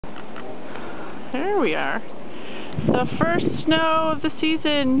There we are. The first snow of the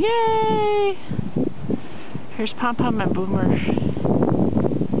season. Yay! Here's Pom Pom and Boomer.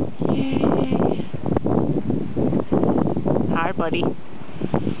 Yay! Hi, buddy.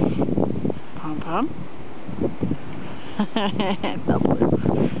 Pom Pom.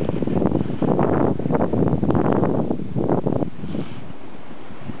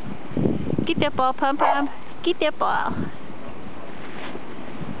 Get that ball, Pom Pom. Get that ball.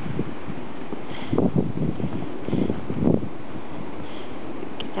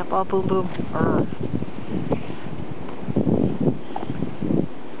 Get that ball, Boom Boom.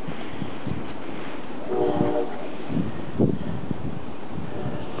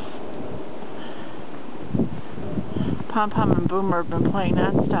 Pom Pom and Boomer have been playing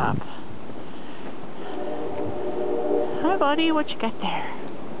non-stop. Hi, buddy. What you got there?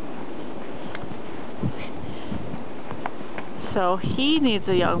 So he needs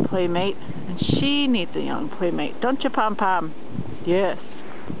a young playmate, and she needs a young playmate. Don't you, Pom Pom? Yes.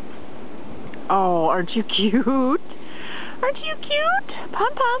 Oh, aren't you cute? Aren't you cute?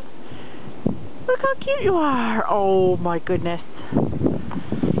 Pom Pom. Look how cute you are. Oh, my goodness.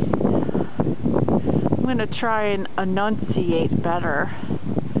 I'm going to try and enunciate better.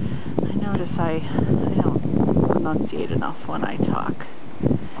 I notice I don't enunciate enough when I talk.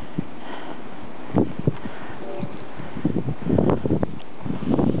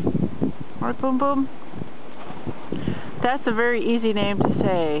 Right, Boom Boom? That's a very easy name to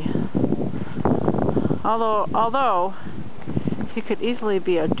say. Although he could easily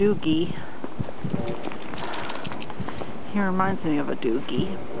be a doogie. He reminds me of a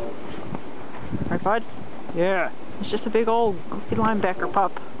doogie. Right, bud? Yeah. It's just a big old goofy linebacker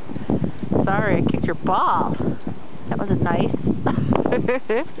pup. Sorry, I kicked your ball. That wasn't nice.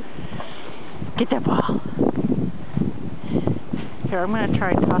 Get that ball. Here, I'm going to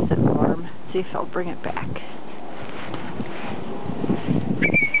try and toss it for him. See if he'll bring it back.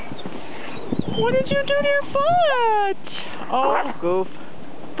 What did you do to your foot? Oh, goof.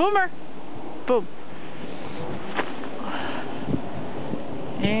 Boomer. Boom.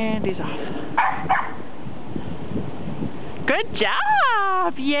 And he's off. Good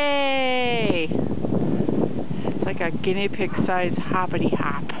job! Yay! It's like a guinea pig sized hoppity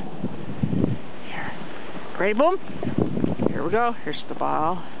hop. Here. Ready, Boom? Here we go. Here's the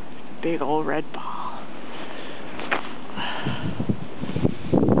ball. Big old red ball.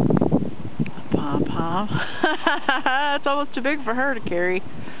 Pom Pom. It's almost too big for her to carry.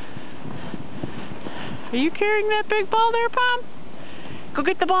 Are you carrying that big ball there, Pom? Go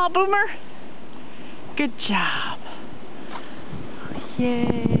get the ball, Boomer. Good job.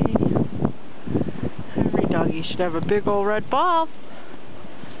 Yay. Every doggy should have a big old red ball.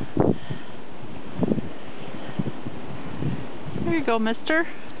 There you go, mister.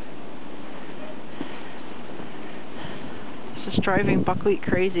 This is driving Buckwheat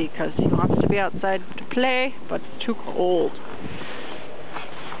crazy because he wants to be outside to play, but it's too cold.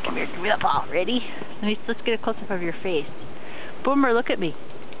 Come here, give me the ball. Ready? Let's get a close-up of your face. Boomer, look at me.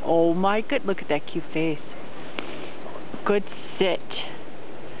 Oh my good, look at that cute face. Good sit.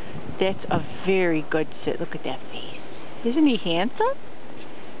 That's a very good sit. Look at that face. Isn't he handsome?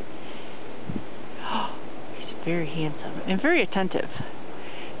 Oh, he's very handsome and very attentive.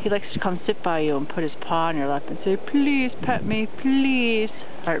 He likes to come sit by you and put his paw on your lap and say, please pet me, please.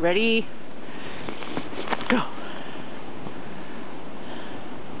 All right, ready? Go.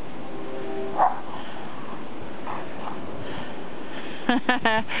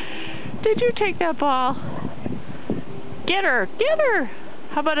 Did you take that ball? Get her! Get her!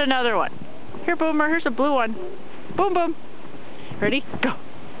 How about another one? Here, Boomer, here's a blue one. Boom, boom. Ready? Go!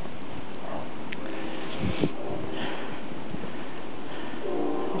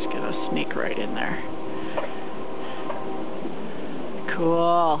 He's gonna sneak right in there.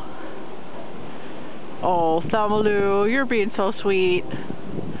 Cool. Oh, Thumaloo, you're being so sweet.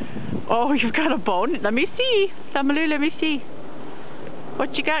 Oh, you've got a bone. Let me see. Thumaloo, let me see.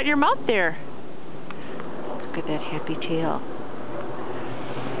 What you got in your mouth there? Look at that happy tail.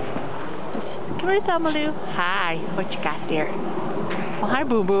 Come here, Thumaloo. Hi. What you got there? Oh, hi,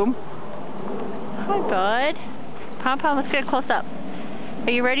 Boom Boom. Hi, bud. Pom Pom, let's get a close-up.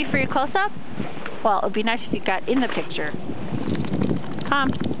 Are you ready for your close-up? Well, it would be nice if you got in the picture.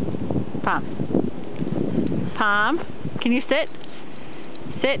 Pom. Pom. Pom. Can you sit?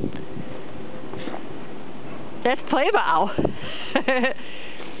 Sit. That's play bow.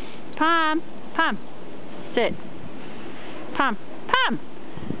 Pom. Pom. Sit. Pom. Pom.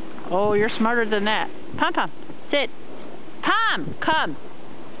 Oh, you're smarter than that. Pom Pom. Sit. Pom. Come.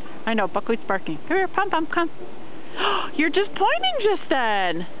 I know, Buckwheat's barking. Come here, Pom Pom, come. You're just pointing just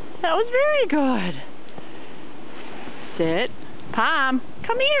then. That was very good. Sit. Pom,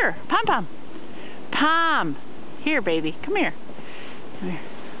 come here. Pom Pom. Pom. Here, baby. Come here. Come here.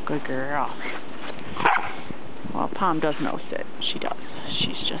 Good girl. Well, Pom does know sit. She does.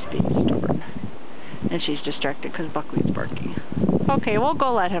 She's just being stubborn. And she's distracted because Buckwheat's barking. Okay, we'll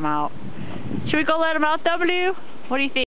go let him out. Should we go let him out, W? What do you think?